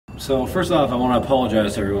So first off, I want to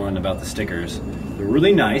apologize to everyone about the stickers. They're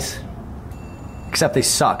really nice. Except they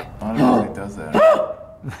suck. I don't know why he does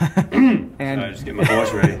that. And I just get my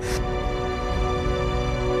voice ready.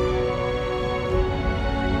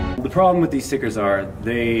 The problem with these stickers are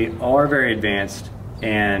they are very advanced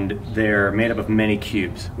and they're made up of many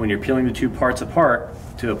cubes. When you're peeling the two parts apart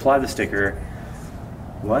to apply the sticker,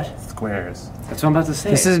 what? Squares. That's what I'm about to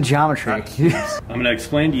say. this isn't geometry. I'm going to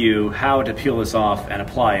explain to you how to peel this off and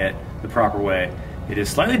apply it the proper way. It is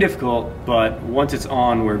slightly difficult, but once it's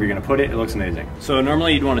on wherever you're going to put it, it looks amazing. So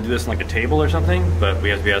normally you'd want to do this on like a table or something, but we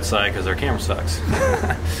have to be outside because our camera sucks.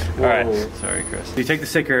 All right, sorry Chris. So you take the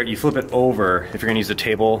sticker, you flip it over if you're going to use a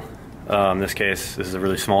table. In this case, this is a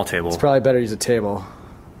really small table. It's probably better to use a table.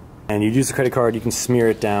 And you use a credit card, you can smear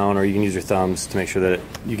it down or you can use your thumbs to make sure that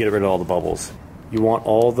you get rid of all the bubbles. You want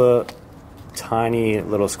all the tiny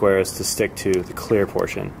little squares to stick to the clear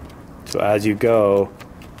portion. So as you go,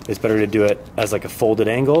 it's better to do it as like a folded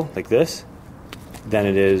angle, like this, than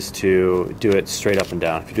it is to do it straight up and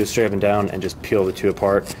down. If you do it straight up and down and just peel the two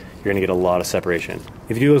apart, you're gonna get a lot of separation.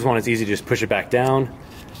 If you do this one, it's easy to just push it back down,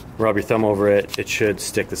 rub your thumb over it, it should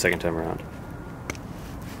stick the second time around.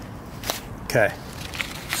 Okay,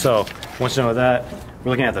 so once you know that,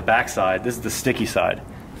 we're looking at the back side. This is the sticky side.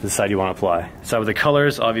 The side you want to apply. Side with the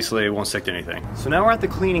colors, obviously it won't stick to anything. So now we're at the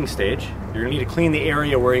cleaning stage. You're gonna need to clean the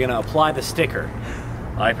area where you're gonna apply the sticker.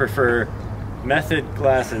 I prefer method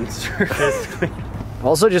glass and surface clean.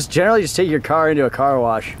 Also, generally just take your car into a car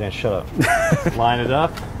wash. Dan, shut up. Line it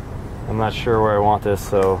up. I'm not sure where I want this,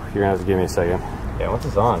 so you're gonna have to give me a second. Yeah, once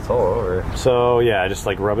it's on, it's all over. So yeah, just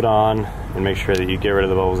like rub it on and make sure that you get rid of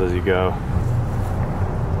the bubbles as you go.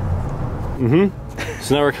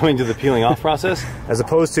 So now we're coming to the peeling off process. As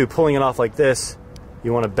opposed to pulling it off like this,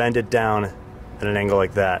 you want to bend it down at an angle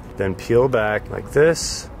like that. Then peel back like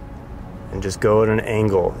this and just go at an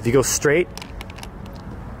angle. If you go straight,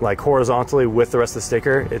 like horizontally with the rest of the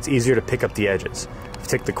sticker, it's easier to pick up the edges. If you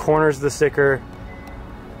take the corners of the sticker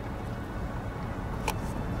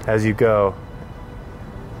as you go,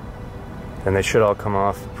 then they should all come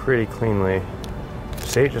off pretty cleanly.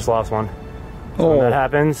 See, just lost one. So when that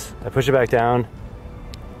happens, I push it back down,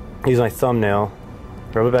 use my thumbnail,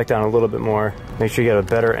 rub it back down a little bit more, make sure you get a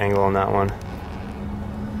better angle on that one,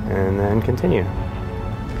 and then continue.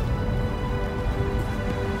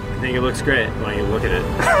 I think it looks great when you look at it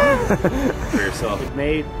for yourself. It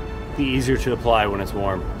may be easier to apply when it's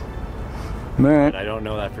warm, but I don't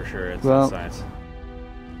know that for sure. It's not science.